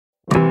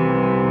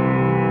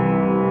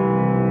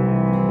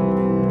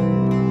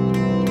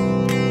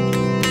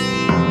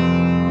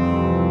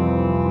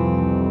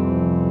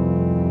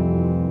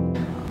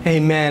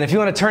Amen. If you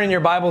want to turn in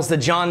your Bibles to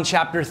John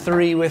chapter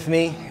 3 with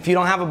me. If you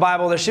don't have a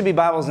Bible, there should be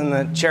Bibles in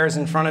the chairs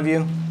in front of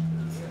you.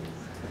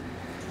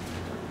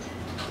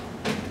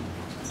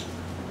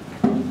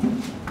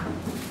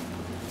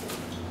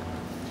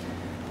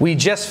 We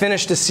just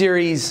finished a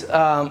series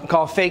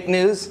called Fake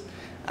News,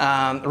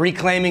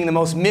 reclaiming the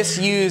most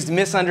misused,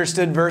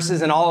 misunderstood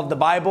verses in all of the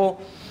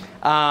Bible.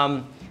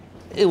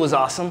 It was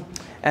awesome.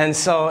 And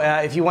so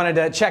if you wanted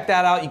to check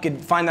that out, you could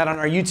find that on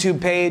our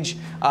YouTube page.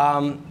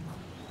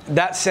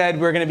 That said,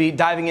 we're going to be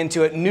diving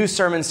into a new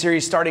sermon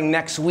series starting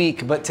next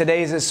week. But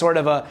today's is sort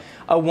of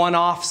a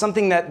one-off,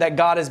 something that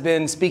God has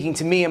been speaking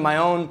to me in my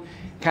own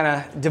kind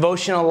of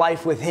devotional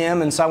life with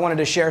Him. And so I wanted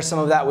to share some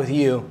of that with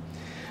you.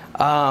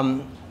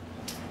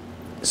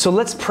 So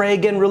let's pray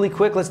again really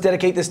quick. Let's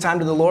dedicate this time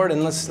to the Lord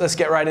and let's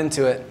get right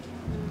into it.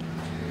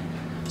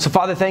 So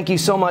Father, thank you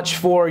so much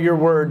for your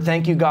word.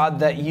 Thank you, God,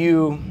 that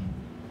you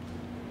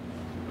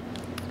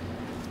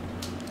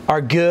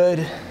are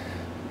good,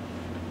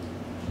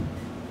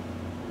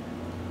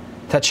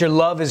 that your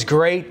love is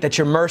great, that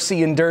your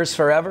mercy endures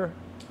forever.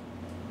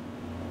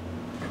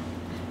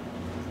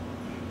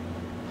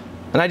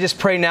 And I just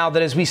pray now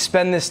that as we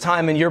spend this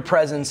time in your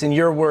presence, in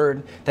your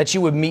word, that you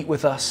would meet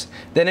with us,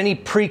 that any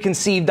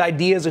preconceived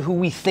ideas of who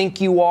we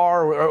think you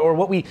are or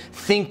what we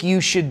think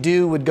you should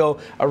do would go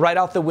right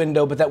out the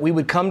window, but that we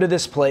would come to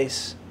this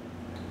place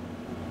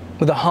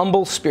with a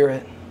humble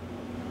spirit,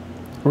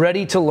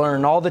 ready to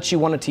learn all that you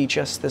want to teach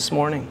us this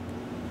morning.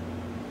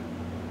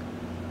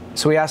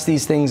 So we ask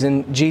these things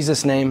in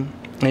Jesus' name.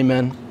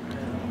 Amen.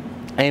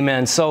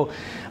 Amen. So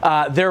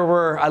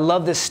I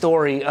love this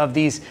story of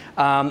these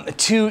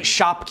two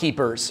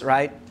shopkeepers,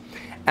 right?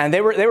 And they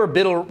were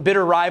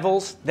bitter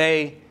rivals.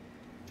 They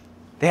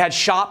had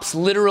shops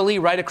literally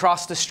right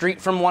across the street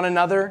from one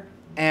another,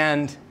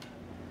 and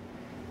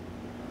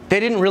they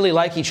didn't really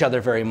like each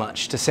other very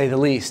much, to say the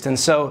least. And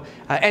so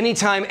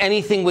anytime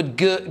anything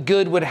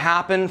good would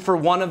happen for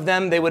one of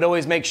them, they would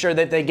always make sure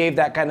that they gave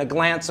that kind of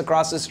glance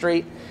across the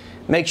street.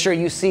 Make sure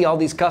you see all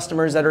these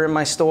customers that are in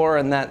my store,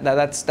 and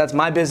that's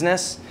my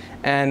business,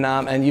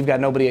 and you've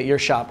got nobody at your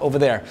shop over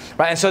there,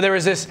 right? And so there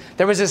was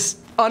this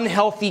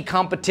unhealthy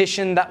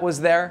competition that was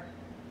there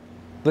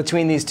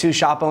between these two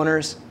shop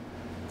owners.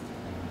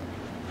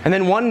 And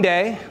then one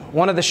day,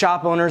 one of the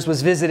shop owners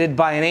was visited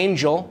by an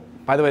angel.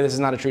 By the way, this is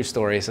not a true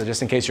story, so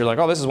just in case you're like,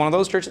 oh, this is one of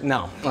those churches.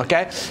 No,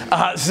 okay.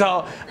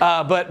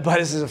 But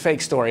this is a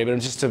fake story, but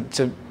just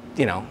to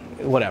you know,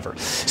 whatever.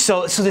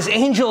 So this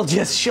angel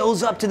just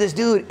shows up to this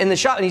dude in the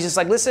shop, and he's just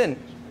like, listen,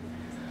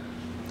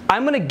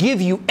 I'm going to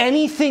give you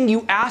anything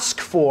you ask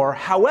for.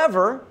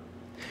 However,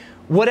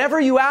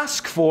 whatever you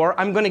ask for,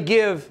 I'm going to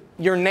give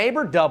your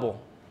neighbor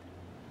double.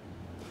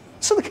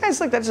 So the guy's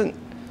like, that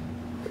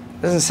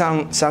doesn't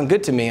sound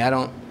good to me. I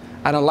don't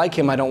like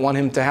him. I don't want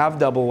him to have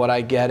double what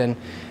I get.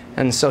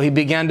 And so he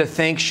began to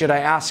think, should I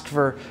ask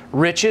for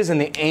riches?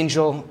 And the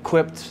angel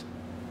quipped,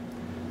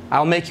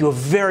 I'll make you a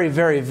very,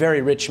 very,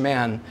 very rich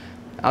man.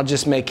 I'll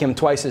just make him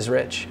twice as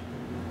rich.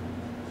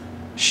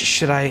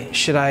 Should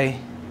I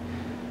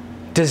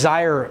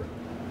desire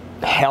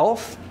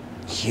health?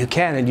 You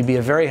can, and you'd be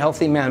a very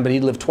healthy man, but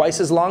he'd live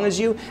twice as long as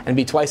you and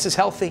be twice as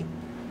healthy.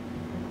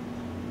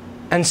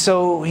 And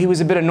so he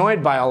was a bit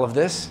annoyed by all of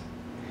this.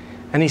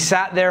 And he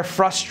sat there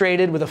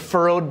frustrated with a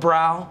furrowed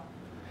brow,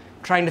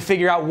 trying to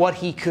figure out what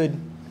he could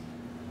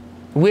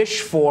wish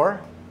for.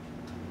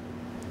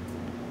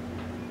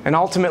 And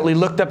ultimately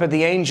looked up at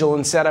the angel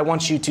and said, I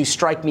want you to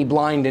strike me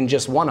blind in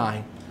just one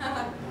eye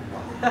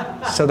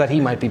so that he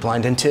might be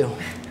blind in two.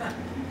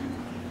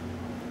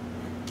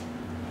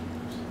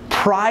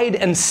 Pride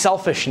and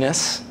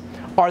selfishness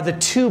are the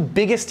two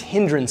biggest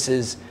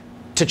hindrances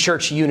to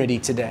church unity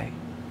today.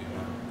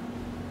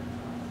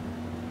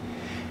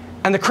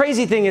 And the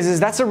crazy thing is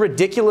that's a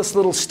ridiculous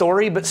little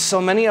story, but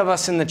so many of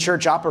us in the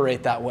church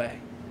operate that way.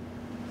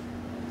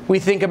 We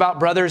think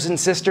about brothers and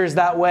sisters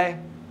that way.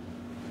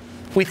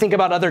 We think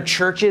about other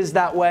churches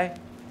that way.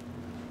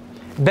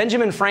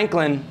 Benjamin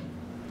Franklin,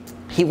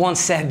 he once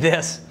said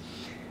this.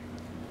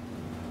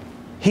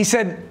 He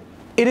said,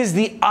 it is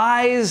the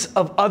eyes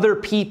of other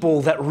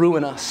people that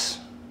ruin us.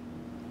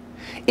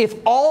 If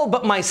all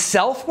but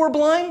myself were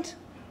blind,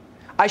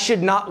 I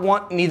should not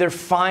want neither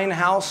fine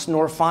house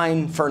nor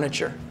fine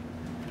furniture.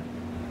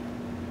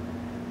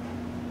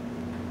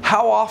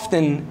 How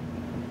often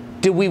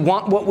do we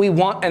want what we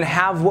want and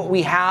have what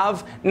we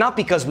have, not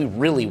because we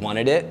really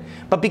wanted it,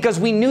 but because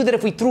we knew that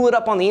if we threw it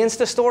up on the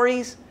Insta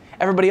stories,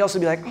 everybody else would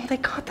be like, oh, they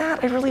got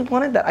that? I really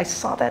wanted that. I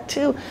saw that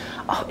too.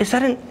 Oh, was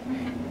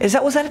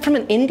that from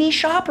an indie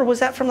shop, or was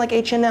that from like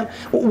H&M?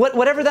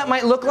 Whatever that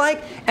might look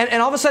like. And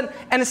all of a sudden,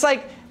 and it's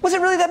like, was it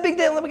really that big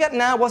deal that we got?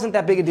 No, it wasn't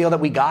that big a deal that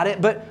we got it.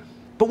 But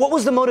what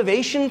was the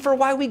motivation for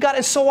why we got it?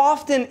 And so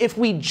often, if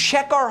we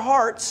check our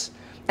hearts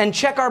and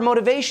check our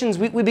motivations,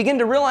 we begin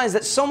to realize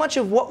that so much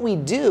of what we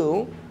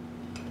do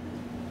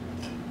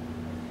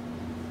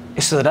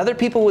is so that other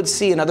people would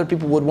see and other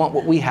people would want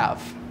what we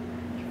have.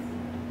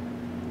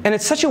 And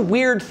it's such a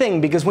weird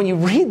thing, because when you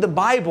read the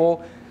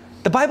Bible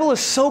is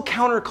so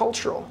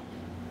countercultural.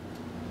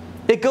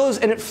 It goes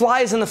and it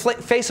flies in the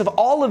face of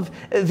all of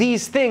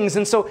these things.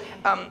 And so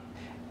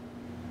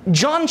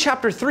John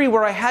chapter 3,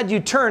 where I had you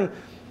turn,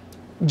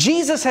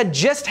 Jesus had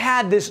just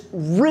had this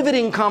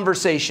riveting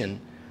conversation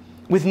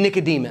with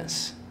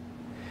Nicodemus.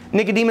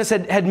 Nicodemus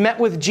had met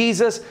with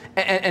Jesus,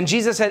 and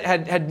Jesus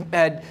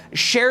had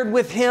shared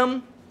with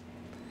him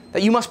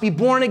that you must be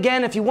born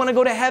again if you want to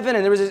go to heaven.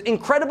 And there was this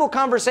incredible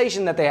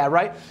conversation that they had,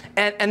 right?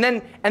 And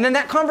then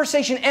that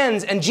conversation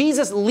ends, and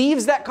Jesus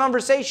leaves that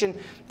conversation,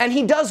 and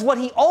he does what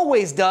he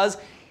always does.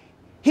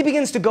 He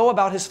begins to go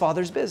about his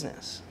Father's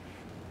business.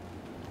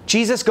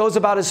 Jesus goes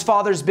about his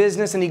Father's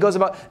business, and he goes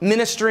about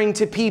ministering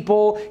to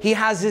people. He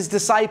has his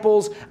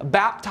disciples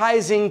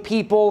baptizing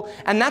people.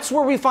 And that's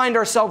where we find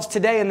ourselves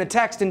today in the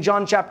text in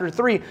John chapter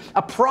 3.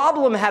 A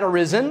problem had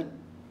arisen.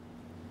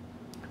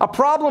 A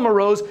problem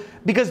arose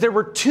because there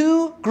were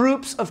two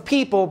groups of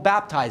people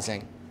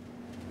baptizing.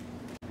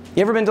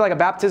 You ever been to like a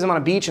baptism on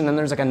a beach, and then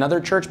there's like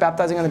another church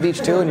baptizing on the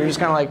beach too, and you're just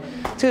kind of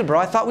like, dude, bro,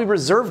 I thought we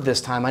reserved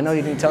this time. I know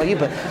he didn't tell you,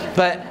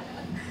 but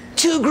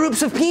two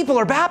groups of people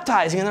are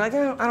baptizing, and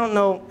they're like, I don't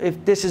know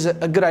if this is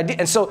a good idea.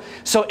 And so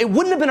it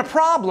wouldn't have been a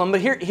problem, but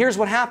here's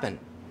what happened.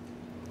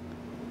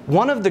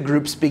 One of the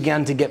groups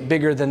began to get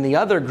bigger than the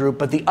other group,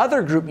 but the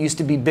other group used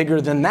to be bigger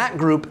than that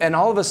group, and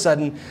all of a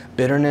sudden,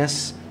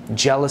 bitterness,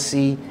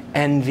 jealousy,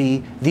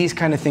 envy, these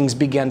kind of things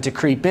began to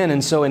creep in.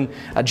 And so in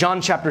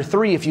John chapter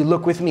 3, if you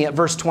look with me at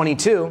verse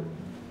 22,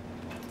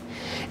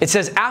 it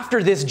says,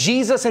 after this,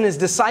 Jesus and his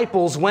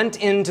disciples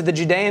went into the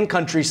Judean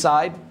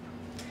countryside,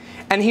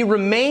 and he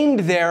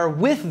remained there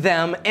with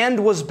them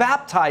and was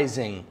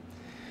baptizing.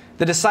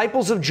 The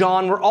disciples of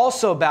John were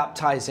also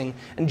baptizing.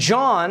 And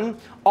John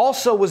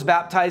also was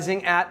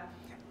baptizing at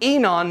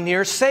Enon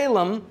near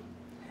Salem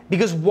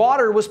because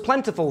water was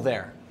plentiful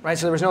there. Right?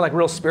 So there was no like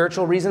real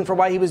spiritual reason for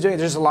why he was doing it.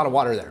 There's just a lot of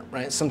water there.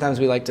 Right? Sometimes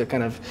we like to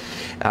kind of,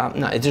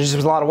 there just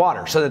was a lot of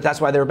water. So that's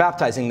why they were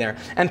baptizing there.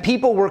 And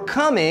people were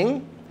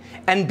coming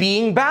and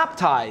being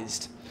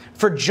baptized.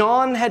 For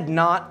John had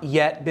not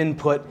yet been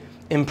put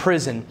in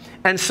prison.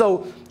 And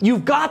so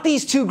you've got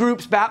these two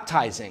groups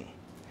baptizing.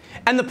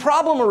 And the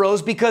problem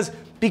arose because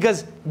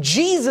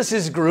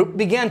Jesus' group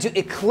began to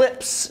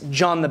eclipse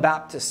John the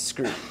Baptist's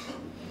group.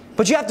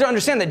 But you have to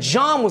understand that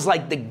John was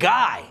like the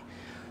guy.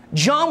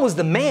 John was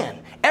the man.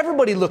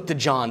 Everybody looked to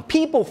John.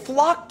 People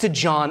flocked to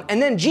John.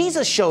 And then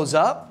Jesus shows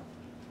up,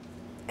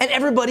 and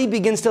everybody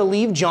begins to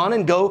leave John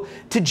and go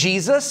to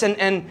Jesus.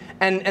 And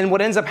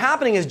what ends up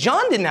happening is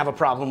John didn't have a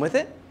problem with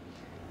it,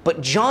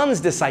 but John's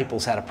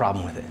disciples had a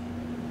problem with it.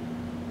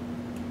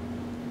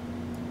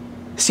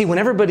 See, when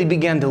everybody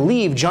began to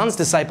leave, John's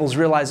disciples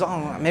realized,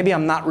 oh, maybe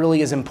I'm not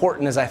really as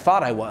important as I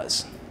thought I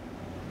was.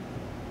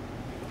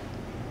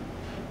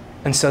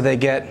 And so they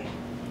get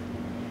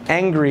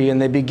angry,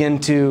 and they begin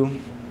to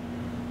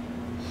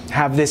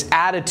have this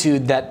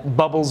attitude that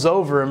bubbles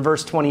over. In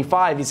verse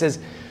 25, he says,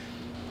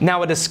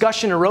 now a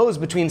discussion arose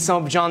between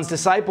some of John's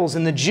disciples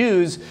and the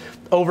Jews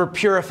over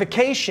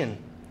purification.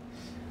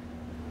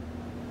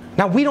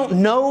 Now, we don't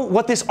know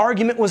what this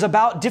argument was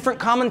about. Different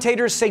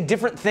commentators say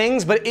different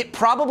things, but it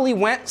probably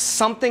went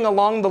something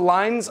along the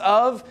lines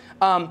of,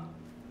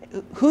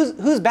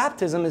 whose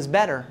baptism is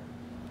better?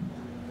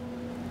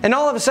 And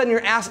all of a sudden,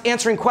 you're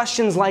answering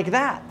questions like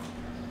that.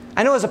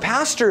 I know as a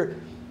pastor,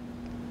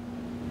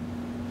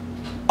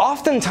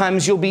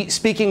 oftentimes you'll be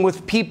speaking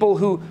with people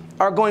who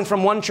are going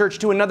from one church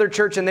to another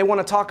church, and they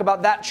want to talk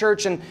about that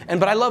church,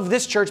 but I love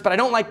this church, but I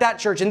don't like that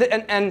church,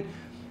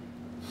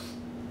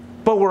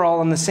 but we're all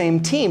on the same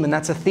team, and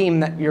that's a theme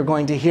that you're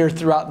going to hear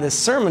throughout this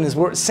sermon is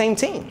we're same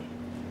team.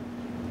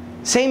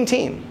 Same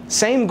team,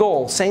 same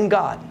goal, same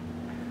God.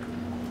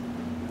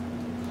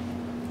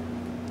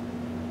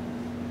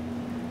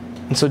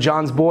 And so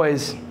John's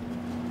boys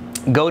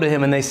go to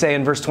him and they say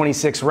in verse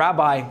 26,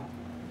 Rabbi,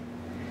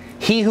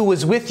 he who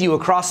was with you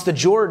across the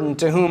Jordan,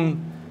 to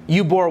whom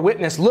you bore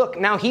witness, look,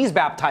 now he's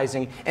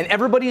baptizing, and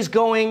everybody's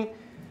going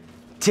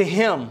to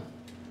him.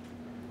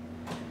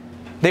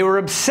 They were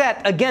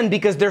upset, again,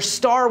 because their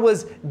star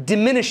was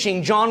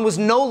diminishing. John was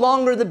no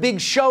longer the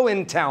big show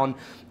in town.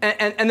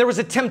 And there was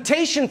a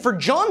temptation for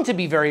John to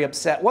be very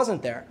upset,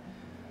 wasn't there?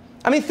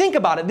 I mean, think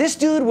about it. This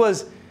dude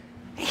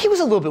he was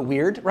a little bit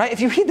weird, right? If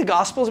you read the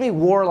Gospels, he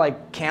wore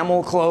like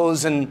camel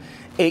clothes and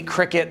ate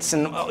crickets.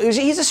 And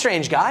he's a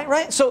strange guy,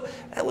 right? So,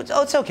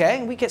 it's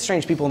okay. We get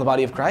strange people in the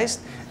body of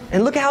Christ.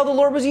 And look at how the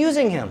Lord was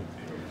using him.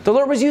 The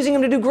Lord was using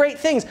him to do great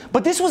things.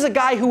 But this was a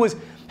guy who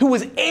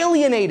was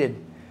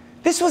alienated.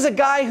 This was a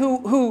guy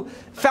who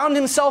found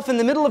himself in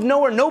the middle of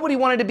nowhere. Nobody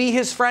wanted to be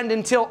his friend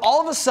until all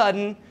of a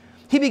sudden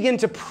he began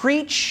to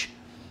preach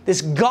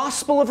this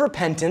gospel of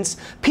repentance.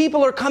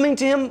 People are coming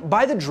to him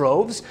by the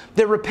droves.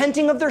 They're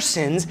repenting of their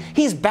sins.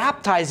 He's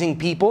baptizing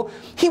people.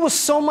 He was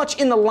so much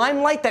in the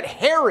limelight that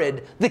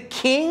Herod, the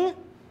king,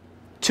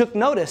 took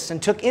notice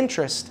and took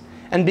interest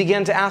and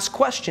began to ask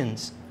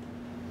questions.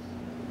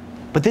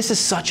 But this is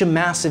such a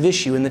massive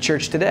issue in the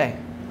church today.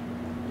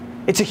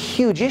 It's a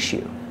huge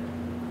issue.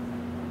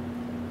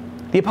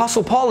 The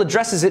Apostle Paul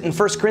addresses it in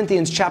 1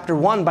 Corinthians chapter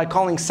 1 by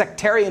calling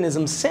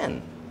sectarianism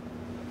sin.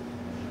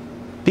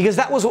 Because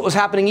that was what was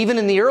happening even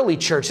in the early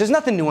church. There's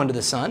nothing new under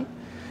the sun.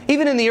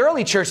 Even in the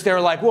early church, they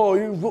were like,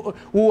 well,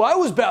 I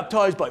was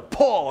baptized by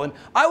Paul, and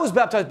I was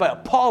baptized by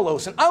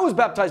Apollos, and I was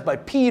baptized by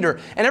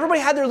Peter, and everybody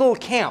had their little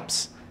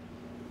camps.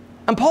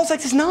 And Paul's like,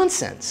 this is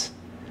nonsense.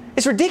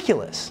 It's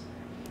ridiculous.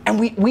 And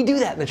we do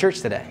that in the church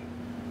today.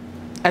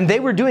 And they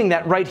were doing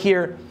that right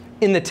here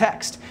in the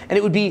text. And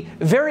it would be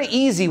very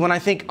easy when I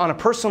think on a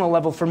personal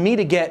level for me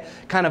to get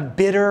kind of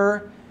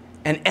bitter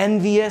and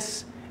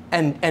envious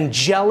and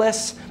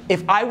jealous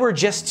if I were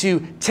just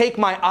to take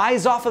my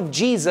eyes off of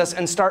Jesus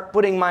and start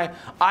putting my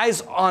eyes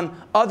on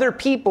other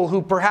people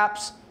who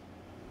perhaps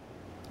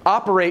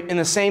operate in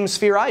the same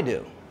sphere I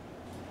do.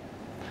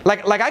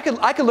 Like I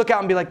could look out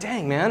and be like,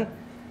 dang, man,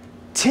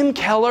 Tim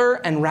Keller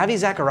and Ravi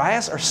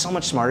Zacharias are so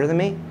much smarter than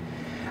me.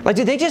 Like,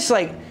 did they just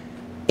like,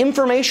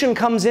 information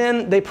comes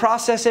in, they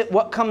process it,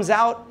 what comes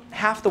out,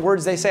 half the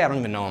words they say, I don't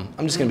even know them.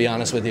 I'm just going to be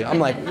honest with you. I'm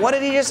like, what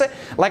did he just say?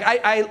 Like,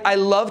 I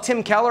love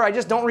Tim Keller. I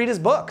just don't read his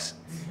books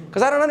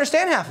because I don't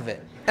understand half of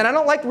it. And I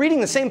don't like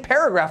reading the same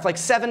paragraph like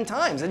 7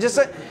 times.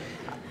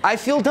 I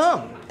feel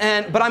dumb.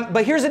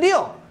 But here's the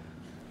deal.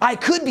 I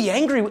could be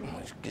angry with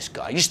this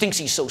guy. He just thinks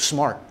he's so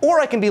smart. Or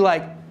I can be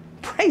like,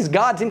 praise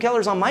God, Tim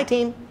Keller's on my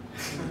team.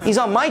 He's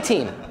on my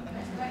team.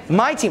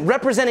 My team,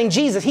 representing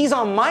Jesus. He's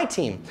on my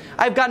team.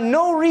 I've got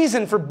no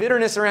reason for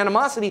bitterness or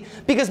animosity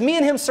because me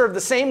and him serve the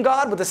same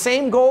God with the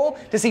same goal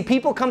to see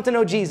people come to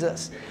know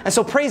Jesus. And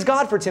so praise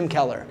God for Tim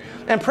Keller.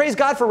 And praise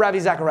God for Ravi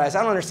Zacharias.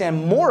 I don't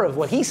understand more of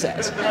what he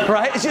says,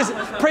 right? It's just,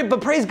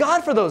 but praise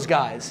God for those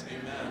guys.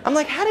 I'm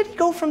like, how did he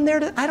go from there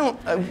to, I don't,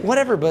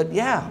 whatever, but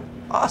yeah,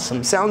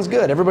 awesome, sounds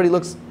good. Everybody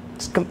looks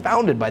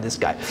confounded by this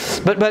guy.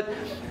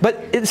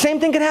 But the same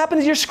thing can happen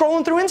as you're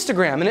scrolling through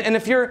Instagram. And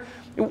if you're,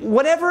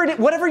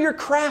 whatever your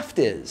craft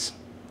is.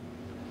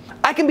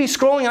 I can be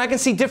scrolling and I can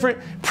see different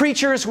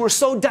preachers who are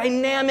so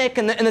dynamic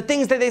and the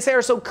things that they say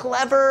are so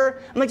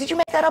clever. I'm like, did you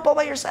make that up all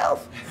by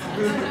yourself?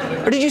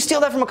 Or did you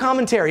steal that from a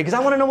commentary? Because I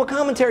want to know what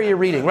commentary you're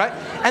reading, right?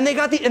 And they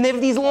have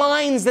these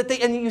lines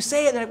and you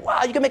say it and they're like,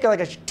 wow, you can make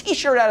like a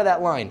t-shirt out of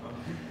that line.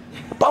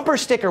 A bumper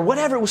sticker,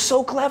 whatever, it was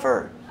so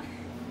clever.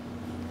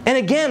 And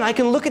again, I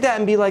can look at that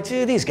and be like,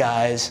 dude, these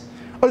guys,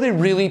 are they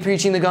really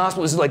preaching the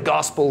gospel? Is it like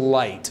gospel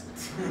light?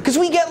 Because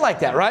we get like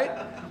that, right?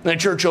 That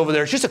church over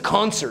there, it's just a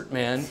concert,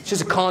 man. It's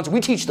just a concert.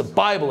 We teach the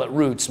Bible at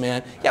Roots,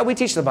 man. Yeah, we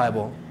teach the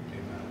Bible.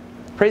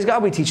 Praise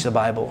God, we teach the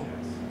Bible.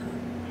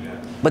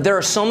 But there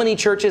are so many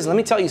churches, let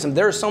me tell you something,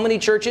 there are so many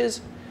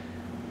churches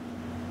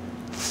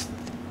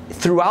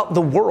throughout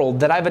the world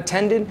that I've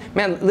attended.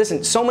 Man,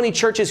 listen, so many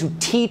churches who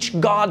teach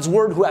God's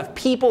Word, who have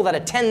people that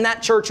attend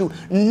that church who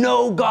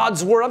know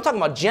God's Word. I'm talking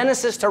about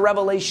Genesis to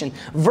Revelation,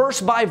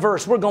 verse by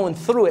verse. We're going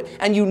through it.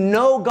 And you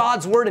know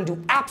God's Word and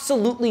do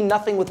absolutely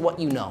nothing with what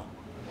you know.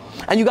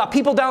 And you got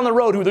people down the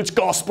road who, it's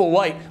gospel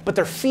light, but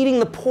they're feeding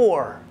the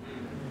poor.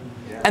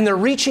 And they're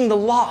reaching the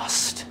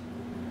lost.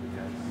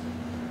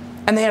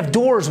 And they have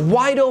doors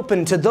wide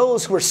open to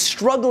those who are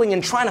struggling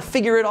and trying to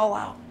figure it all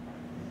out.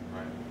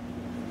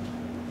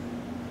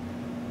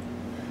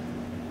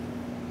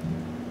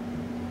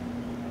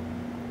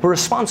 We're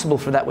responsible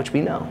for that which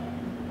we know.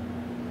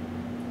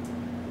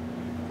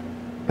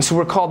 And so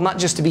we're called not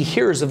just to be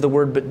hearers of the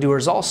word, but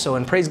doers also.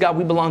 And praise God,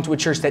 we belong to a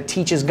church that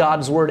teaches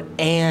God's word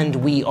and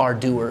we are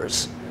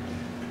doers.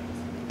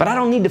 But I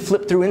don't need to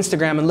flip through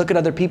Instagram and look at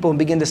other people and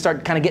begin to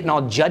start kind of getting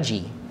all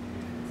judgy.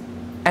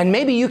 And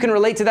maybe you can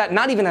relate to that,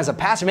 not even as a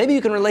pastor. Maybe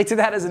you can relate to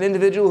that as an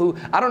individual who,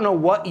 I don't know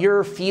what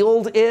your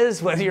field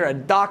is, whether you're a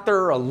doctor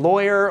or a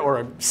lawyer or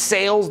a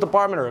sales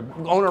department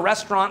or own a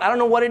restaurant. I don't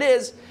know what it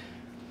is.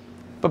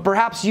 But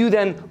perhaps you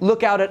then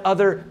look out at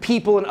other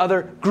people and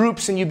other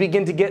groups and you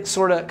begin to get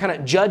sort of kind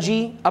of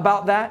judgy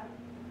about that.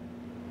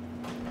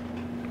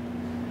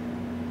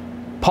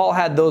 Paul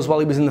had those while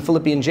he was in the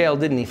Philippian jail,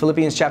 didn't he?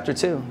 Philippians chapter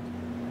 2.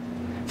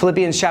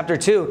 Philippians chapter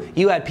 2,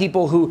 you had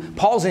people who,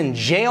 Paul's in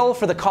jail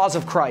for the cause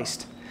of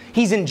Christ.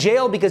 He's in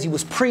jail because he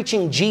was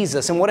preaching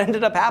Jesus. And what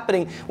ended up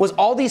happening was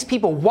all these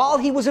people, while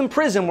he was in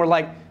prison, were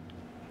like,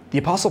 the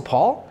Apostle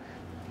Paul?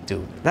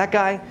 Dude, that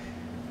guy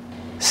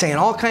saying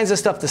all kinds of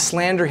stuff to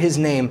slander his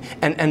name.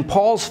 And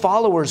Paul's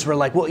followers were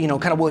like, well, you know,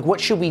 kind of like,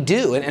 what should we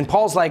do? And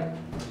Paul's like,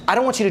 I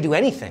don't want you to do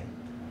anything.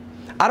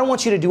 I don't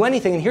want you to do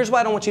anything. And here's why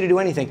I don't want you to do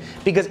anything.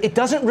 Because it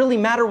doesn't really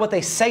matter what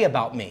they say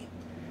about me.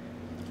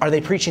 Are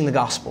they preaching the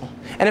gospel?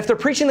 And if they're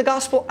preaching the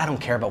gospel, I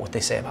don't care about what they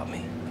say about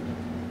me.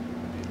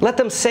 Let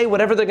them say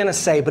whatever they're going to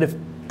say. But if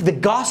the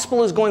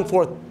gospel is going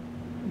forth,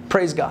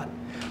 praise God.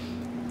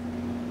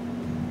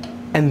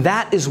 And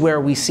that is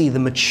where we see the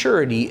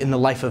maturity in the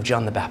life of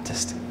John the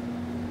Baptist.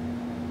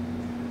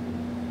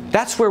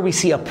 That's where we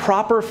see a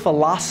proper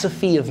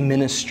philosophy of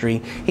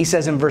ministry. He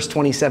says in verse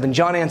 27,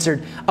 John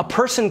answered, a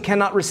person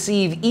cannot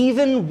receive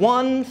even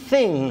one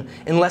thing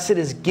unless it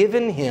is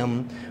given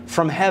him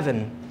from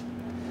heaven.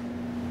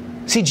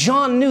 See,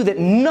 John knew that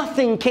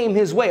nothing came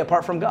his way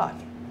apart from God.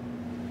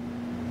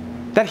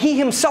 That he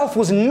himself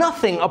was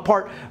nothing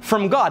apart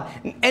from God.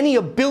 Any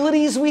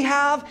abilities we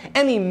have,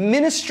 any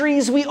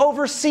ministries we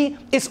oversee,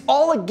 it's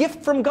all a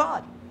gift from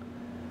God.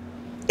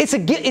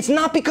 It's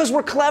not because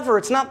we're clever.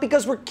 It's not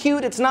because we're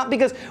cute. It's not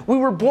because we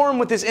were born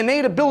with this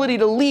innate ability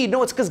to lead.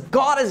 No, it's because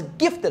God has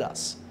gifted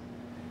us.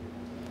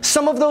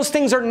 Some of those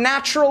things are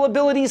natural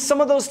abilities.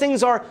 Some of those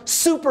things are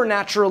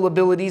supernatural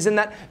abilities, in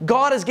that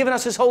God has given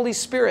us His Holy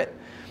Spirit.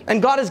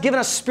 And God has given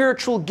us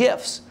spiritual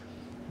gifts.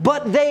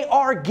 But they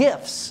are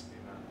gifts.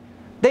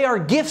 They are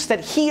gifts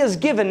that He has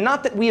given,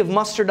 not that we have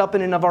mustered up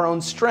in and of our own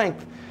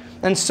strength.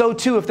 And so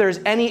too, if there's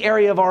any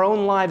area of our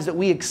own lives that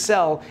we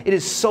excel, it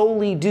is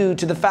solely due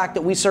to the fact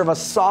that we serve a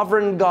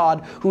sovereign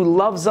God who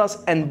loves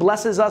us and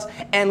blesses us.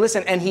 And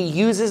listen, and He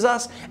uses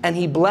us and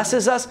He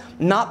blesses us,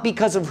 not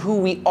because of who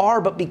we are,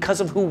 but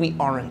because of who we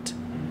aren't.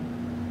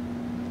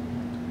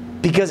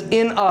 Because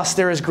in us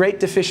there is great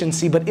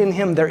deficiency, but in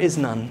Him there is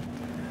none.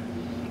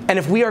 And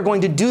if we are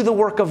going to do the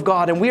work of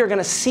God, and we are going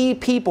to see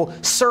people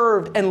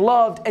served and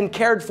loved and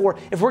cared for,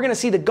 if we're going to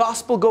see the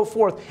gospel go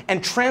forth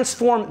and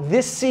transform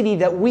this city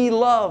that we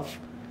love,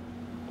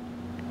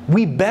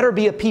 we better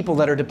be a people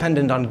that are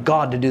dependent on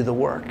God to do the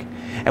work.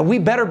 And we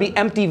better be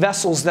empty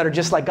vessels that are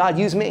just like, God,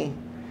 use me.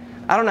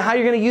 I don't know how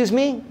you're going to use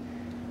me,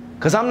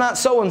 because I'm not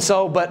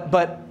so-and-so,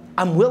 but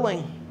I'm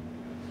willing.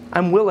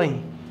 I'm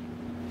willing.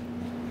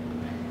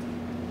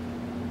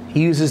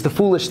 He uses the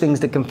foolish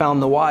things to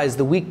confound the wise,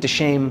 the weak to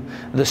shame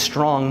the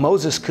strong.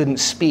 Moses couldn't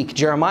speak.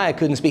 Jeremiah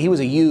couldn't speak. He was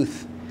a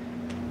youth.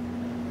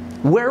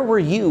 Where were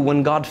you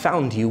when God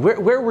found you?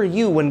 Where were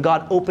you when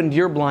God opened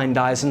your blind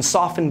eyes and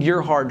softened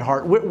your hard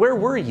heart? Where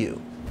were you?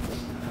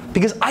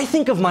 Because I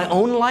think of my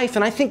own life,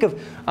 and I think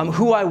of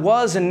who I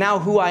was and now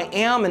who I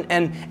am.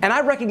 And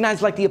I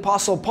recognize, like the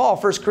Apostle Paul,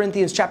 1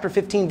 Corinthians chapter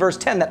 15, verse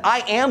 10, that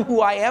I am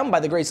who I am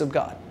by the grace of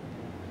God.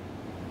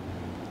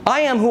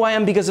 I am who I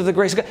am because of the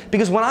grace of God.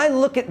 Because when I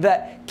look at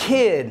that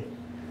kid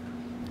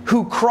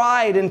who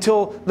cried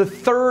until the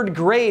 3rd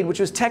grade, which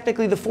was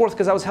technically the 4th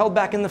because I was held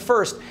back in the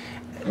 1st,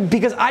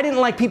 because I didn't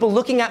like people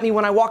looking at me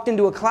when I walked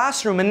into a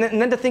classroom, and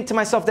then to think to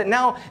myself that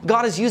now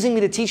God is using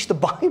me to teach the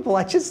Bible,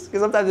 because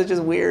sometimes it's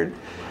just weird.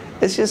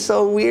 It's just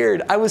so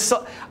weird. I was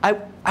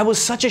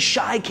such a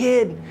shy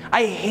kid.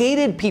 I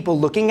hated people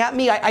looking at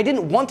me. I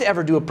didn't want to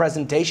ever do a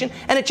presentation.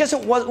 And it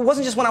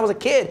wasn't just when I was a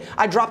kid.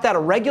 I dropped out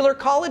of regular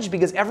college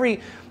because every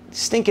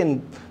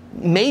stinking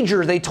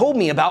major they told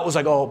me about was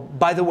like, oh,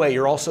 by the way,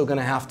 you're also going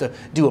to have to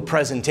do a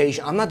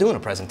presentation. I'm not doing a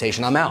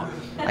presentation. I'm out.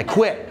 I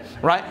quit,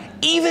 right?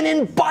 Even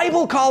in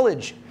Bible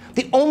college.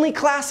 The only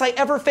class I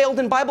ever failed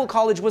in Bible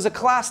college was a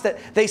class that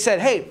they said,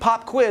 hey,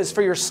 pop quiz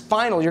for your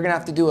final. You're going to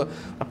have to do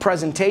a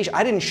presentation.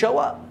 I didn't show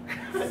up.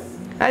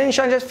 I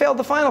just failed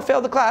the final,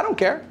 failed the class. I don't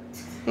care.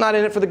 I'm not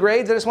in it for the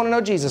grades. I just want to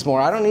know Jesus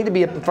more. I don't need to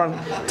be up in front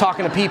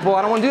talking to people.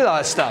 I don't want to do all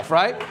that stuff,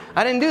 right?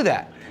 I didn't do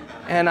that.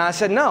 And I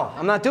said, no,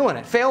 I'm not doing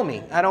it. Fail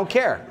me. I don't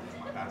care.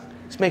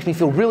 This makes me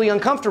feel really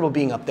uncomfortable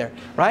being up there,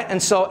 right?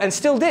 And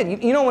still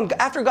did. You know,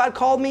 after God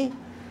called me,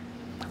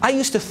 I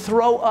used to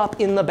throw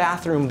up in the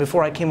bathroom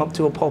before I came up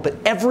to a pulpit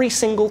every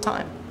single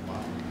time.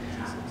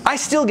 I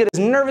still get as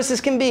nervous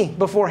as can be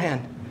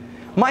beforehand.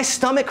 My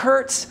stomach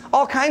hurts,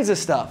 all kinds of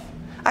stuff.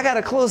 I got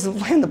to close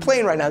the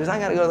plane right now because I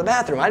got to go to the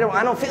bathroom. I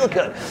don't feel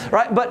good,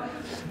 right?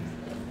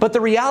 But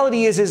the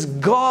reality is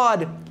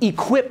God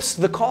equips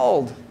the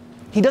called.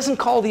 He doesn't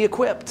call the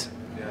equipped.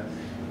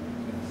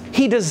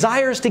 He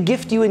desires to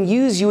gift you and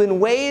use you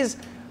in ways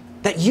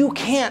that you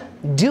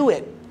can't do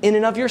it in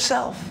and of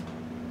yourself.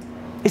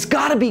 It's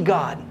got to be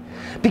God.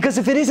 Because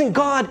if it isn't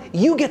God,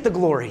 you get the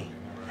glory.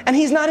 And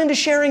He's not into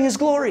sharing His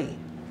glory.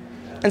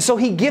 And so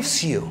He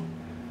gifts you.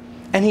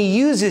 And He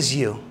uses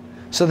you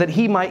so that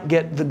He might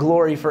get the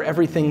glory for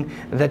everything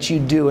that you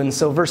do. And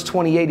so verse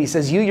 28, He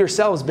says, you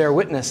yourselves bear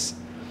witness,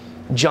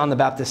 John the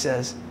Baptist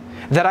says,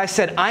 that I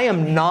said, I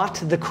am not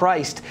the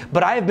Christ,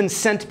 but I have been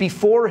sent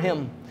before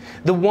Him.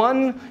 The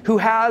one who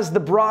has the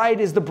bride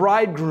is the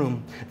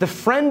bridegroom. The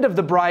friend of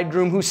the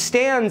bridegroom who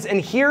stands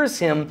and hears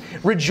him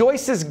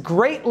rejoices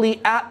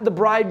greatly at the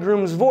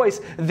bridegroom's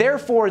voice.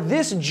 Therefore,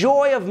 this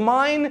joy of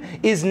mine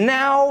is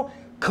now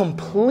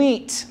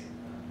complete.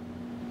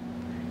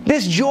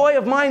 This joy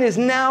of mine is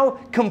now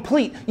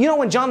complete. You know,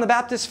 when John the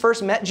Baptist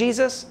first met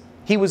Jesus,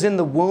 he was in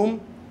the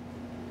womb.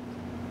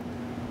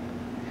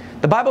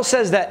 The Bible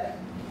says that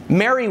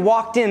Mary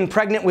walked in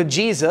pregnant with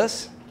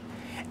Jesus.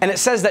 And it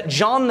says that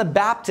John the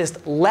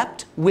Baptist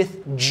leapt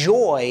with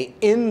joy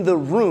in the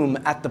room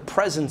at the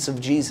presence of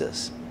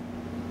Jesus.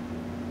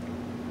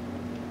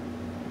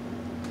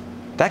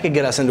 That could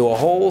get us into a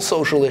whole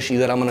social issue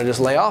that I'm going to just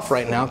lay off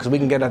right now because we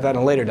can get at that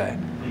on a later day.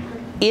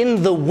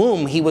 In the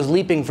womb, he was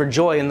leaping for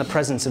joy in the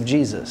presence of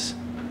Jesus.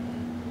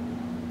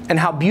 And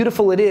how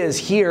beautiful it is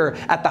here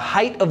at the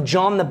height of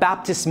John the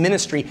Baptist's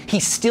ministry, he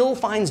still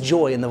finds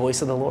joy in the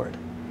voice of the Lord.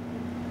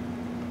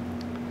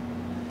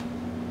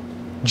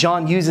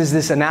 John uses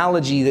this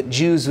analogy that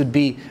Jews would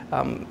be,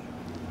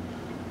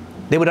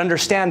 they would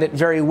understand it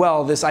very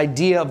well, this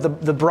idea of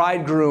the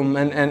bridegroom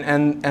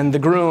and the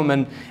groom.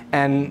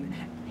 And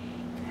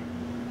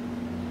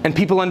And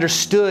people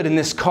understood in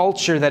this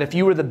culture that if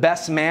you were the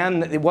best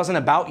man, it wasn't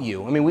about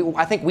you. I mean,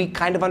 I think we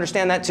kind of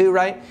understand that too,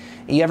 right?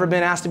 You ever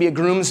been asked to be a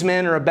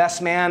groomsman or a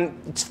best man?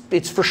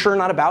 It's for sure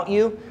not about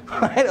you,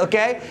 right?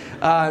 Okay?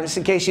 Just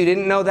in case you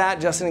didn't know that,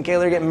 Justin and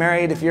Kayla are getting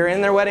married. If you're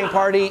in their wedding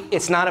party,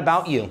 it's not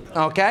about you,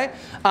 okay?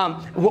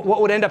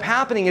 What would end up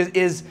happening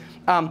is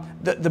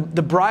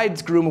the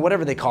bridegroom, or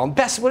whatever they call him,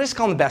 what is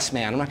called the best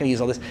man? I'm not going to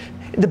use all this.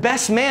 The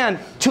best man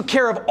took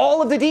care of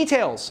all of the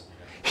details.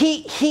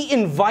 He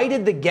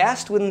invited the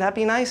guest. Wouldn't that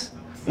be nice?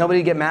 Nobody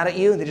would get mad at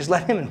you. They just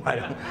let him invite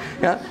him.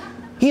 Yeah?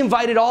 He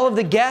invited all of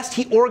the guests.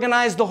 He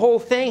organized the whole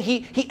thing.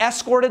 He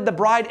escorted the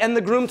bride and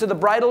the groom to the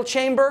bridal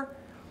chamber.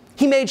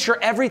 He made sure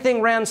everything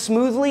ran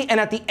smoothly. And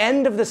at the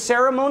end of the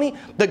ceremony,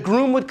 the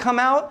groom would come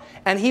out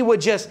and he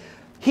would just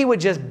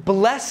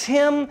bless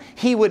him.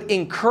 He would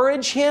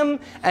encourage him,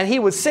 and he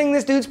would sing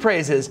this dude's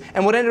praises.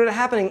 And what would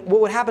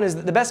happen is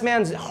that the best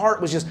man's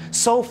heart was just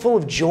so full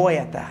of joy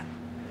at that.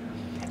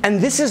 And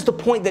this is the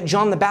point that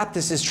John the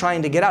Baptist is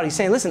trying to get out. He's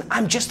saying, listen,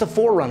 I'm just a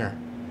forerunner.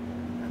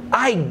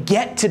 I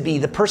get to be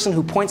the person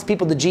who points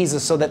people to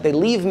Jesus so that they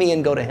leave me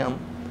and go to him.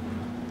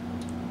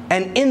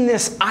 And in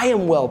this, I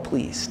am well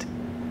pleased.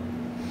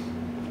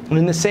 And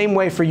in the same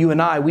way for you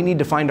and I, we need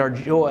to find our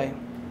joy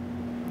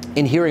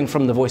in hearing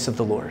from the voice of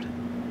the Lord.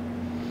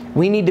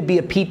 We need to be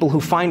a people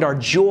who find our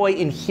joy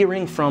in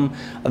hearing from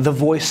the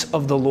voice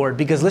of the Lord.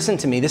 Because listen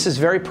to me, this is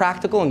very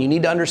practical and you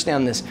need to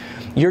understand this.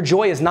 Your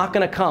joy is not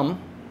going to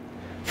come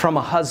from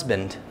a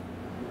husband.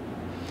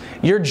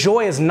 Your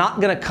joy is not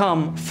going to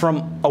come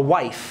from a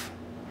wife.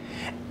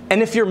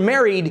 And if you're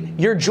married,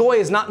 your joy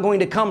is not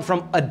going to come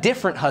from a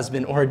different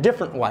husband or a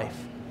different wife.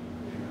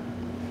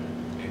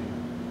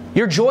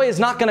 Your joy is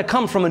not going to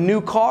come from a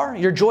new car.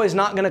 Your joy is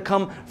not going to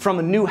come from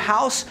a new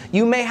house.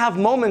 You may have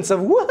moments of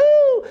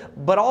woohoo,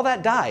 but all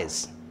that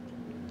dies.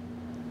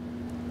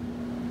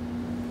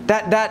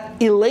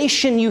 That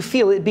elation you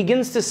feel, it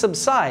begins to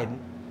subside.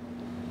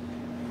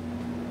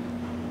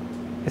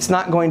 It's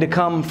not going to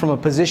come from a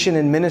position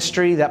in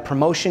ministry, that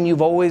promotion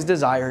you've always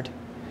desired.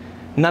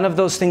 None of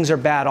those things are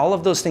bad. All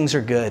of those things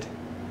are good.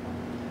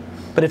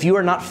 But if you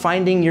are not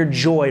finding your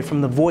joy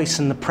from the voice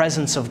and the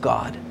presence of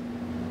God,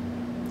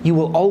 you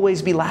will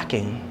always be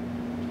lacking.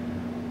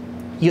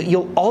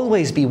 You'll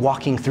always be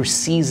walking through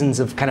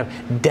seasons of kind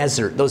of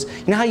desert. Those,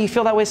 you know how you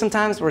feel that way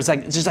sometimes? Where it's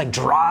just like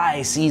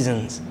dry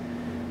seasons.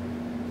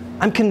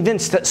 I'm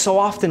convinced that so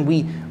often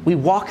we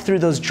walk through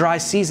those dry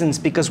seasons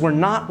because we're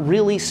not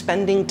really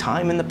spending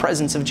time in the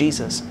presence of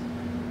Jesus.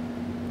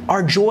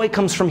 Our joy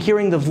comes from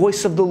hearing the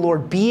voice of the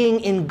Lord, being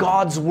in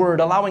God's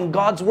Word, allowing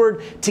God's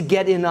Word to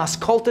get in us,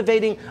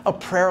 cultivating a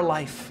prayer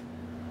life,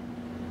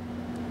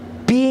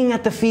 being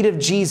at the feet of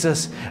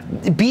Jesus,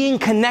 being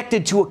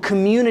connected to a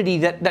community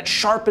that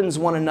sharpens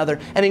one another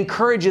and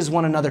encourages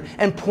one another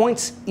and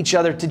points each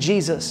other to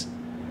Jesus.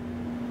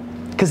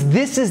 Because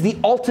this is the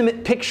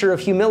ultimate picture of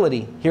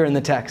humility here in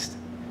the text.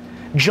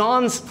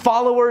 John's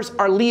followers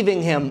are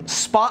leaving him.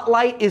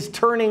 Spotlight is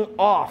turning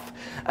off.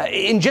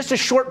 In just a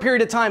short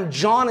period of time,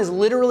 John is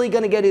literally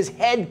going to get his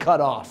head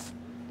cut off.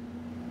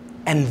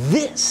 And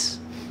this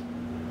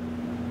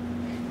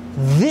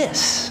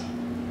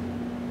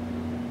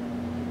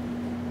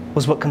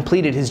was what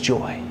completed his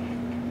joy.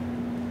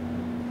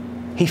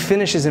 He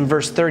finishes in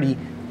verse 30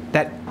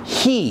 that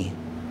he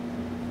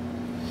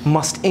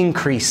must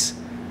increase,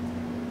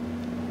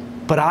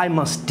 but I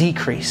must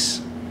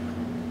decrease.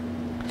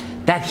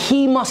 That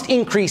he must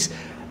increase,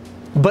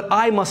 but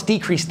I must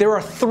decrease. There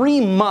are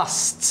three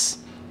musts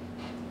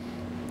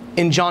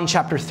in John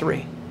chapter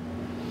 3.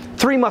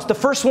 Three musts. The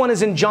first one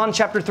is in John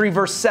chapter 3,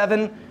 verse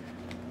 7,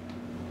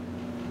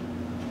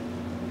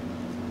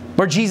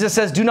 where Jesus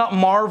says, "Do not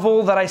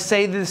marvel that I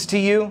say this to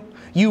you.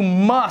 You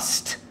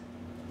must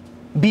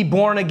be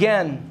born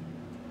again."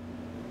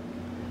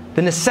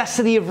 The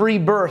necessity of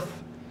rebirth.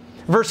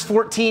 Verse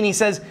 14, he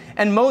says,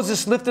 "And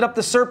Moses lifted up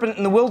the serpent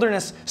in the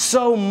wilderness,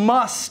 so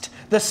must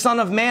the Son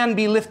of Man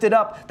be lifted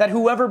up, that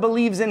whoever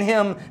believes in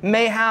him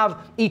may have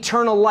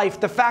eternal life."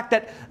 The fact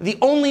that the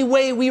only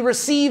way we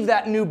receive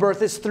that new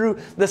birth is through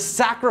the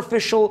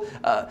sacrificial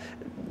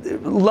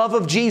love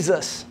of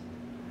Jesus.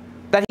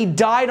 That he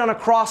died on a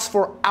cross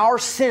for our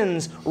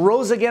sins,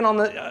 rose again on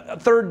the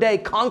third day,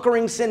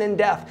 conquering sin and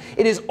death.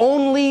 It is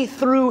only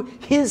through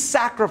his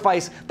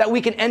sacrifice that we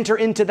can enter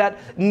into that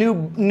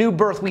new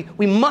birth.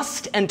 We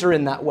must enter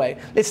in that way.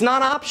 It's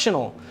not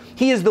optional.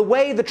 He is the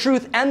way, the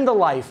truth, and the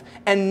life.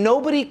 And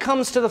nobody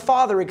comes to the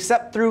Father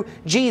except through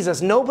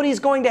Jesus. Nobody's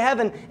going to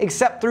heaven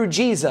except through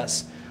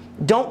Jesus.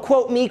 Don't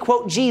quote me,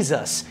 quote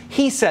Jesus.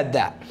 He said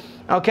that.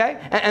 Okay?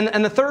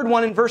 And the third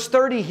one in verse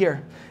 30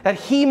 here, that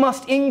he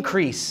must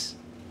increase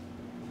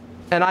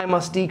and I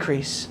must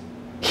decrease.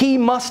 He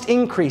must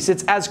increase.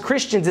 It's as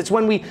Christians, it's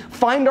when we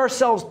find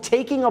ourselves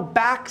taking a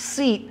back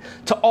seat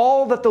to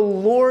all that the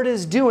Lord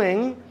is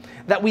doing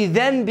that we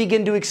then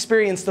begin to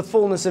experience the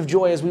fullness of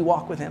joy as we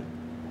walk with him.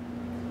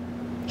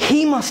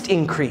 He must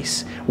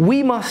increase.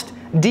 We must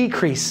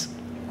decrease.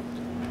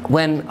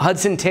 When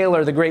Hudson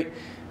Taylor, the great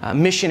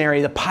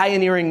missionary, the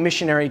pioneering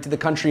missionary to the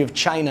country of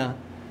China,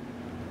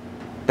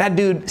 That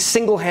dude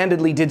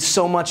single-handedly did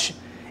so much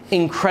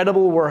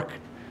incredible work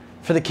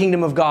for the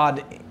kingdom of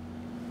God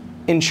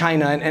in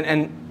China.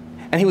 And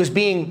he was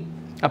being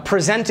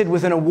presented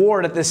with an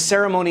award at this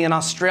ceremony in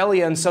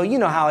Australia. And so you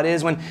know how it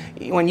is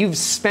when you've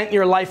spent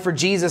your life for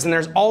Jesus and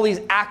there's all these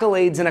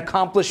accolades and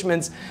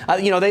accomplishments.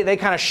 They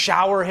kind of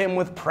shower him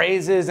with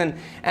praises.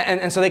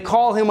 And so they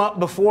call him up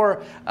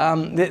before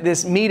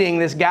this meeting,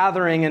 this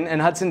gathering.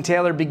 And Hudson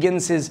Taylor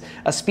begins his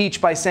speech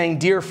by saying,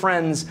 "Dear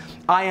friends,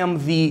 I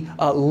am the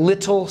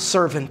little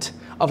servant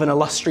of an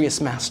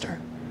illustrious master.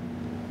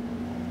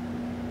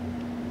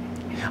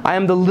 I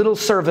am the little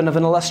servant of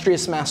an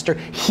illustrious master.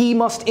 He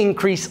must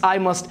increase, I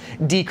must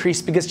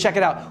decrease." Because check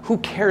it out, who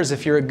cares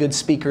if you're a good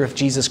speaker if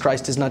Jesus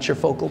Christ is not your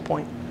focal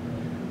point?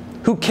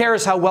 Who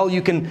cares how well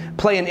you can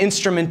play an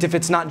instrument if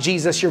it's not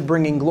Jesus you're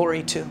bringing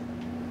glory to?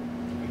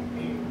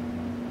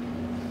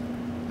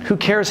 Who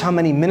cares how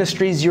many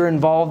ministries you're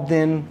involved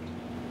in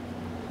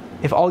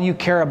if all you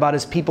care about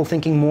is people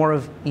thinking more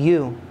of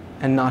you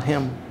and not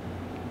Him?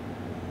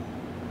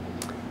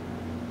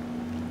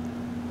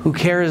 Who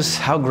cares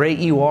how great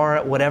you are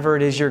at whatever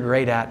it is you're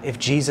great at if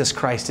Jesus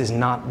Christ is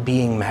not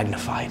being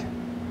magnified?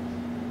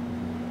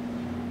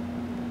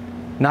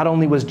 Not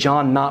only was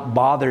John not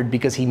bothered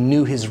because he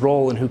knew his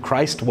role and who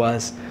Christ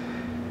was,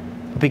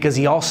 but because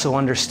he also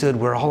understood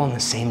we're all on the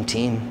same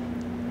team.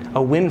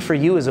 A win for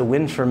you is a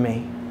win for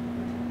me.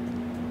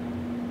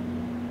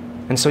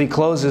 And so he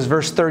closes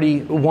verse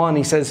 31.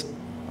 He says,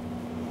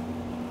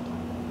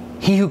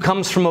 "He who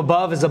comes from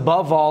above is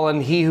above all,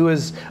 and he who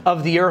is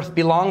of the earth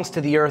belongs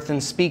to the earth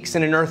and speaks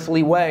in an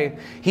earthly way.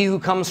 He who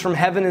comes from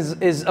heaven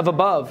is of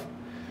above.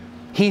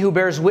 He who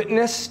bears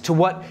witness to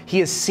what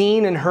he has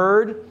seen and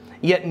heard,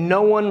 yet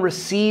no one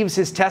receives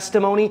his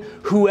testimony.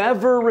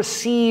 Whoever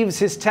receives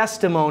his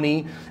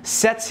testimony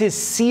sets his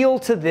seal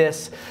to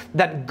this,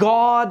 that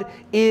God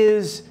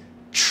is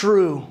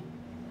true."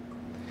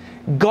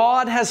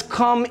 God has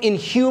come in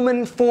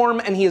human form,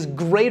 and He is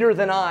greater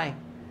than I.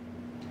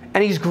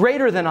 And He's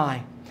greater than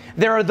I.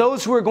 There are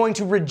those who are going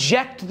to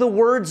reject the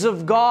words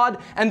of God,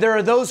 and there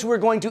are those who are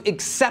going to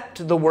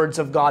accept the words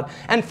of God.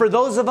 And for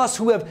those of us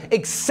who have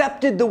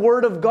accepted the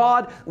Word of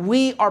God,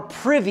 we are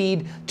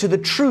privy to the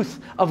truth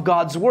of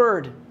God's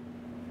Word.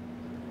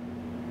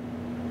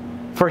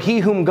 For he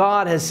whom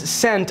God has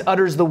sent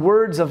utters the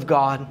words of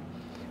God,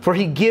 for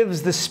He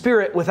gives the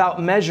Spirit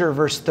without measure,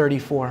 verse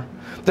 34.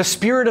 The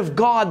Spirit of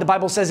God, the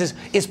Bible says,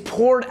 is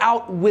poured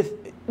out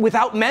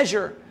without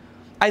measure.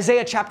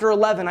 Isaiah chapter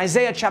 11,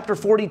 Isaiah chapter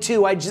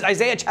 42,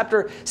 Isaiah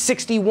chapter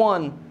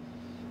 61.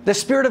 The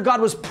Spirit of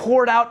God was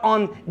poured out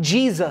on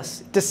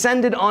Jesus,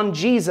 descended on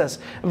Jesus.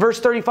 Verse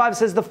 35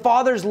 says, the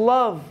Father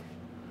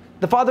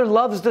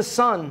loves the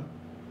Son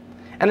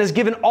and has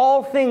given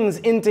all things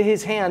into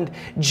His hand.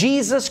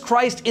 Jesus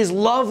Christ is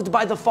loved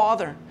by the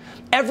Father.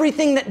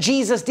 Everything that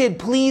Jesus did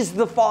pleased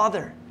the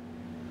Father,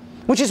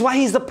 which is why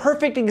He's the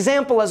perfect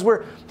example as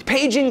we're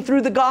paging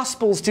through the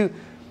Gospels to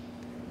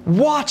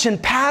watch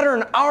and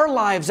pattern our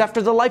lives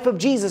after the life of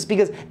Jesus,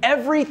 because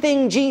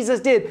everything Jesus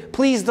did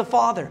pleased the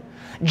Father.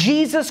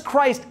 Jesus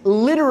Christ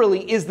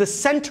literally is the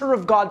center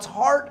of God's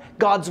heart,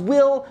 God's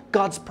will,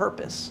 God's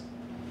purpose.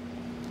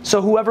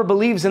 So whoever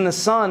believes in the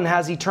Son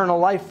has eternal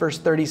life, verse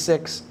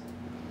 36.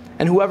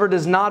 And whoever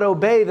does not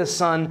obey the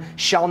Son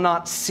shall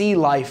not see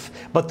life,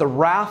 but the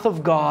wrath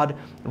of God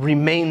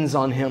remains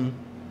on him.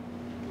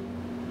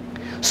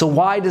 So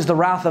why does the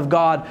wrath of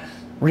God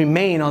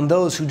remain on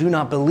those who do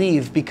not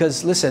believe?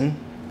 Because, listen,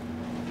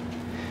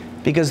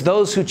 because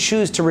those who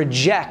choose to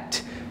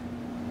reject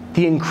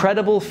the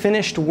incredible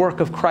finished work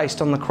of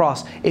Christ on the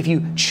cross, if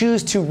you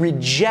choose to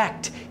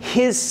reject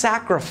His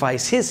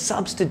sacrifice, His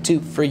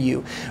substitute for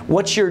you,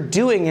 what you're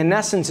doing in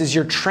essence is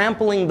you're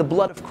trampling the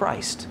blood of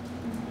Christ.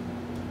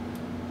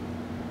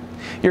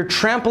 You're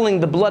trampling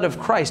the blood of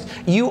Christ.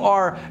 You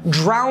are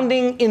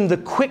drowning in the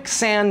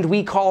quicksand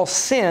we call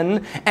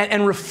sin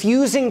and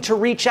refusing to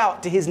reach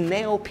out to His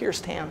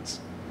nail-pierced hands.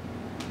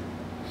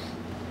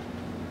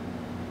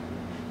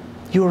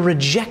 You are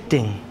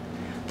rejecting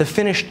the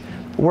finished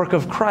work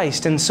of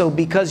Christ. And so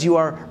because you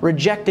are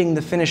rejecting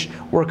the finished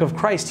work of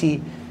Christ,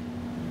 He,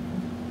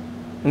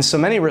 in so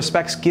many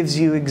respects, gives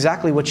you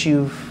exactly what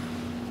you've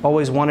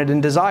always wanted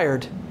and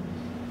desired.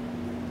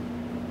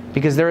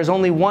 Because there is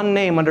only one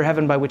name under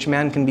heaven by which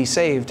man can be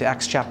saved,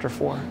 Acts chapter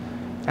 4.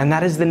 And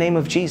that is the name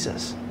of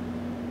Jesus.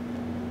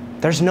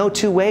 There's no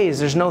two ways.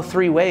 There's no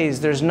three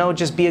ways. There's no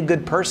just be a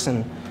good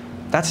person.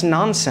 That's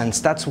nonsense.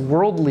 That's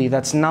worldly.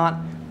 That's not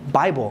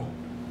Bible.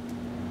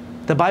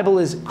 The Bible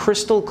is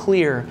crystal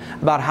clear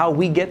about how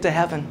we get to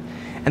heaven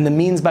and the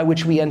means by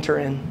which we enter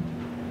in.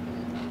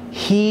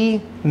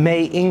 He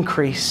may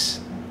increase,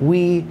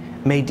 we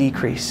may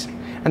decrease.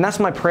 And that's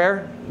my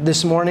prayer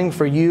this morning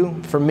for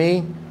you, for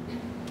me.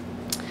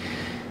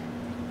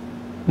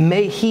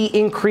 May He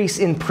increase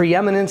in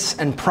preeminence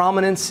and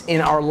prominence in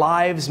our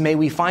lives. May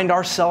we find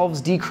ourselves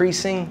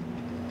decreasing.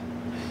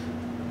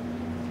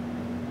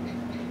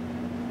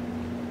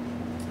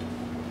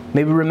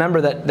 May we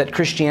remember that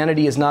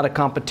Christianity is not a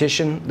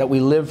competition, that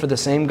we live for the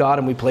same God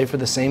and we play for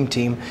the same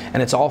team,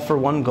 and it's all for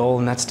one goal,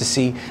 and that's to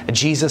see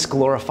Jesus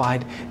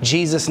glorified,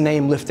 Jesus'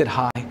 name lifted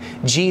high,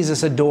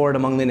 Jesus adored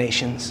among the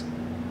nations.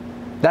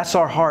 That's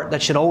our heart.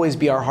 That should always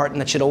be our heart,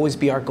 and that should always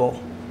be our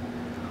goal.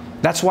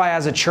 That's why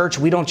as a church,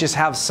 we don't just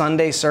have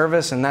Sunday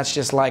service, and that's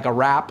just like a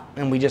wrap,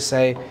 and we just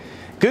say,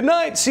 good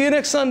night, see you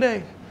next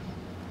Sunday.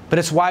 But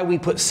it's why we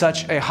put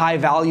such a high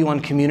value on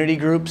community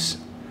groups,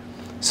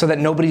 so that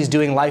nobody's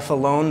doing life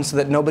alone, so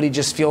that nobody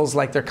just feels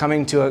like they're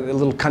coming to a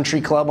little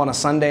country club on a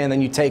Sunday and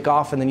then you take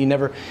off and then you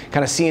never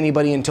kind of see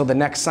anybody until the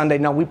next Sunday.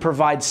 No, we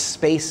provide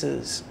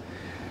spaces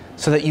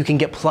so that you can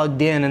get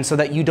plugged in and so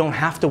that you don't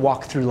have to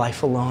walk through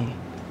life alone.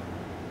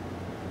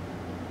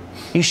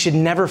 You should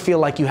never feel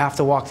like you have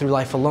to walk through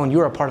life alone.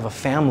 You're a part of a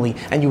family,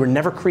 and you were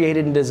never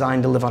created and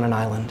designed to live on an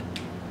island.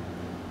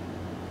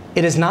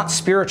 It is not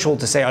spiritual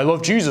to say, I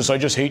love Jesus, I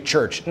just hate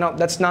church. No,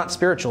 that's not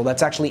spiritual.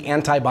 That's actually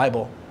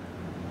anti-Bible.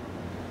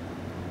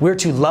 We're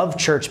to love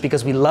church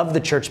because we love the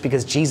church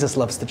because Jesus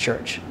loves the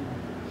church.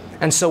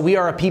 And so we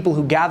are a people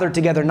who gather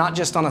together not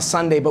just on a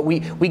Sunday, but we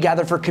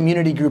gather for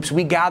community groups.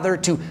 We gather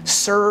to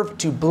serve,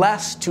 to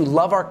bless, to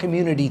love our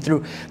community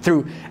through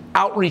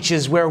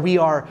outreaches where we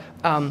are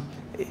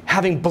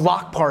having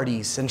block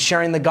parties and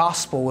sharing the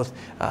gospel with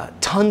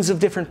tons of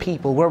different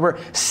people, where we're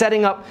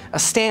setting up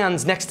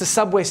stands next to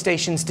subway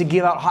stations to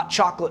give out hot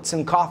chocolates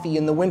and coffee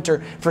in the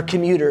winter for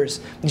commuters,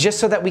 just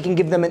so that we can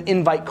give them an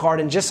invite card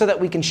and just so that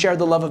we can share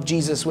the love of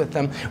Jesus with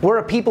them. We're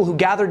a people who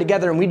gather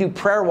together and we do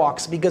prayer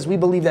walks because we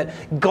believe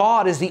that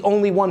God is the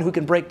only one who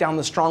can break down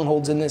the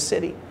strongholds in this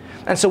city.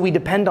 And so we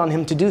depend on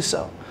Him to do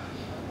so.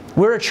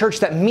 We're a church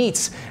that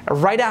meets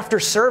right after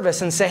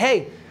service and say,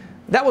 hey,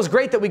 that was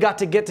great that we got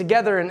to get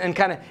together and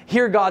kind of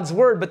hear God's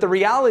word, but the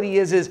reality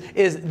is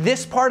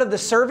this part of the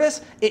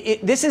service,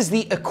 this is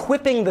the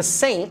equipping the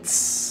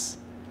saints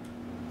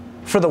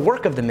for the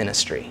work of the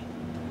ministry.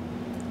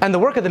 And the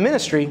work of the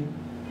ministry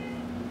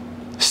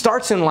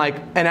starts in like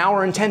an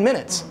hour and 10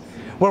 minutes,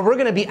 where we're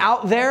going to be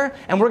out there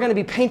and we're going to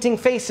be painting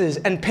faces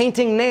and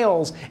painting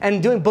nails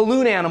and doing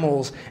balloon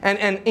animals and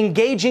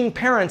engaging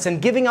parents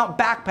and giving out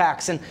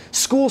backpacks and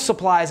school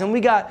supplies. And we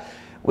got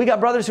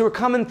brothers who are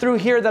coming through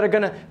here that are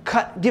going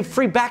to give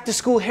free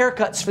back-to-school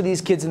haircuts for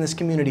these kids in this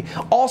community.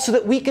 Also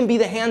that we can be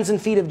the hands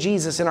and feet of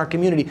Jesus in our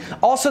community.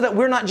 Also that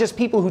we're not just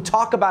people who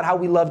talk about how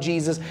we love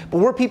Jesus, but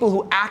we're people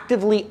who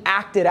actively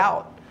act it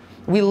out.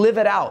 We live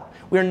it out.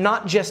 We're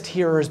not just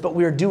hearers, but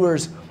we're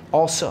doers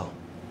also.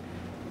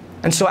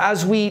 And so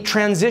as we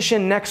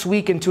transition next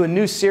week into a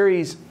new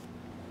series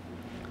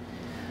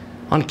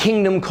on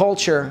kingdom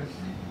culture,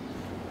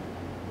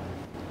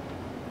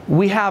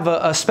 we have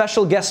a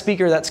special guest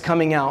speaker that's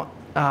coming out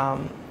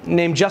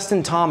named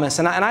Justin Thomas.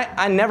 And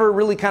I never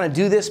really kind of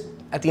do this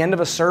at the end of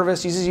a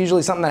service. This is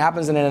usually something that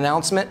happens in an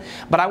announcement.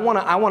 But I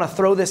want to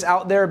throw this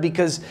out there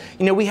because,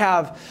 you know, we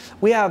have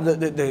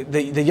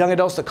the young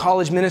adults, the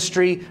college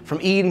ministry from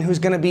Eden who's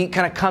going to be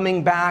kind of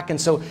coming back. And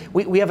so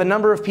we have a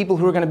number of people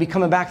who are going to be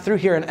coming back through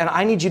here. And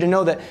I need you to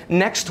know that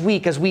next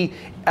week as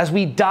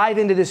we dive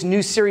into this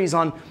new series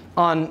on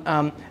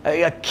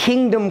a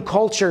kingdom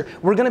culture,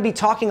 we're going to be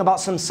talking about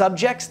some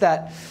subjects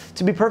that,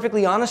 to be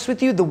perfectly honest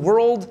with you, the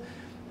world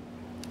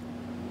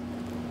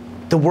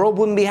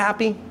wouldn't be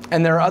happy.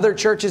 And there are other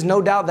churches,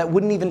 no doubt, that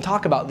wouldn't even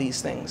talk about these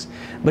things.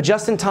 But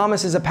Justin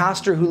Thomas is a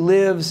pastor who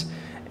lives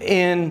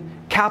in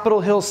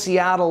Capitol Hill,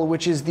 Seattle,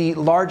 which is the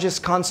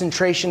largest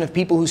concentration of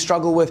people who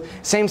struggle with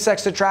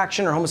same-sex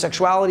attraction or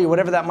homosexuality or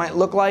whatever that might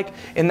look like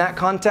in that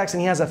context.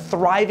 And he has a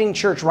thriving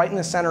church right in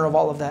the center of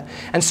all of that.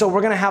 And so we're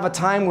going to have a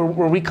time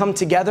where we come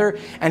together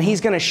and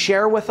he's going to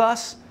share with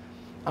us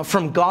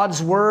from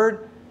God's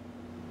Word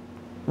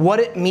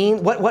what it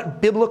means,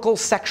 what biblical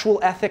sexual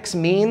ethics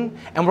mean.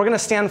 And we're going to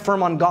stand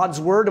firm on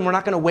God's Word, and we're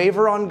not going to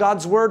waver on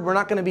God's Word. We're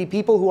not going to be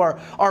people who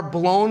are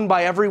blown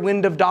by every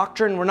wind of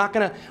doctrine. We're not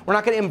going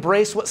to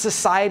embrace what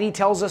society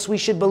tells us we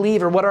should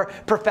believe, or what our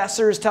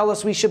professors tell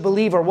us we should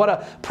believe, or what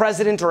a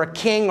president or a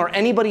king or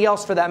anybody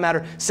else for that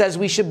matter says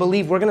we should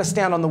believe. We're going to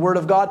stand on the Word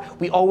of God.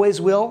 We always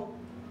will.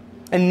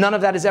 And none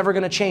of that is ever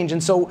going to change.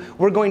 And so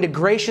we're going to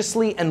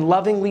graciously and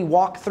lovingly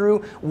walk through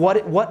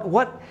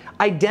what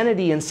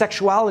identity and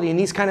sexuality and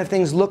these kind of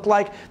things look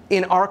like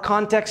in our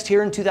context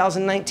here in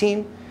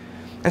 2019.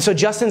 And so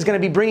Justin's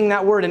going to be bringing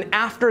that word. And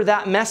after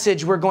that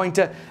message, we're going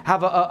to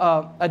have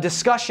a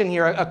discussion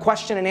here, a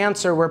question and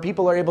answer, where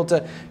people are able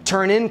to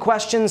turn in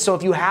questions. So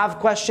if you have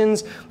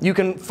questions, you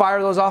can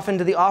fire those off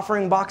into the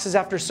offering boxes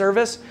after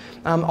service.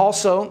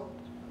 Also,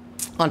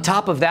 on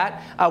top of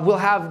that, we'll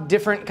have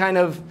different kind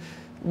of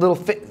little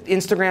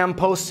Instagram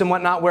posts and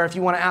whatnot, where if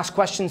you want to ask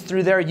questions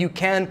through there, you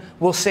can.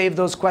 We'll save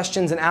those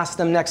questions and ask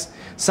them next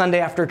Sunday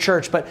after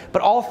church. But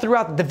all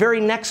throughout the very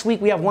next week,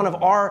 we have one of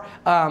our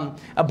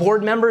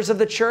board members of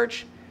the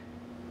church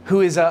who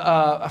is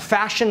a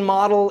fashion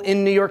model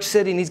in New York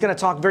City, and he's going to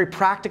talk very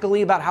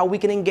practically about how we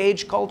can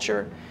engage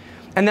culture.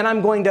 And then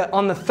I'm going to,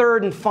 on the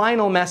third and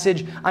final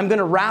message, I'm going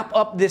to wrap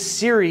up this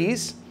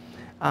series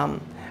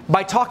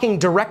by talking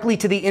directly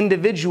to the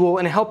individual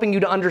and helping you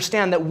to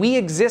understand that we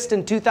exist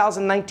in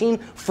 2019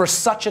 for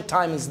such a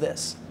time as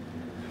this.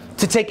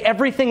 To take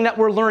everything that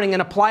we're learning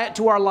and apply it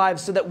to our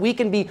lives so that we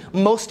can be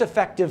most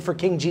effective for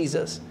King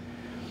Jesus.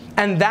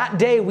 And that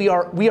day we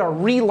are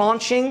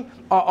relaunching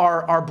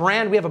our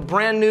brand. We have a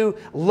brand new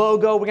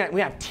logo. We're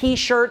gonna have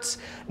t-shirts,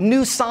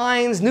 new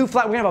signs, new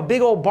flag. We're gonna have a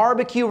big old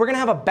barbecue. We're gonna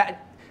have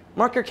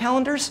mark your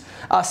calendars.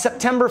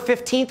 September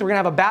 15th, we're gonna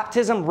have a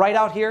baptism right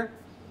out here.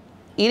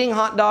 Eating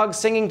hot dogs,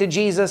 singing to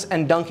Jesus,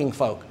 and dunking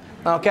folk.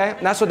 Okay?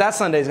 And that's what that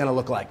Sunday is gonna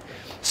look like.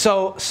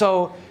 So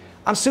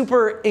I'm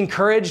super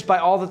encouraged by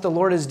all that the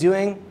Lord is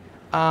doing.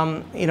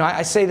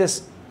 I say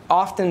this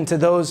often to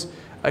those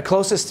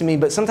closest to me,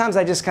 but sometimes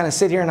I just kind of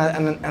sit here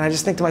and I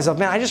just think to myself,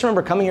 man, I just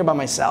remember coming here by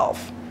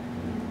myself.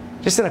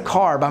 Just in a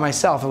car by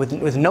myself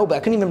with nobody. I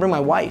couldn't even bring my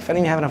wife. I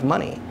didn't even have enough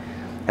money.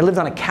 I lived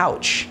on a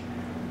couch.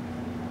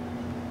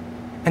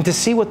 And to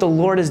see what the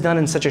Lord has done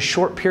in such a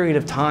short period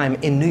of time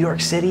in New York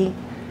City,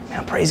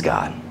 man, praise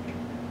God.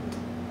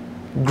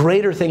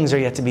 Greater things are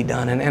yet to be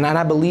done, and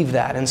I believe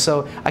that. And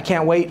so I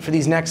can't wait for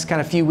these next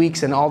kind of few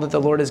weeks and all that the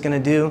Lord is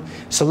going to do.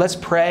 So let's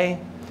pray.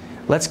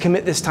 Let's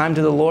commit this time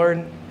to the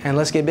Lord, and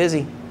let's get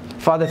busy.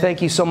 Father, thank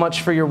you so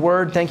much for your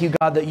word. Thank you,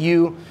 God, that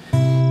you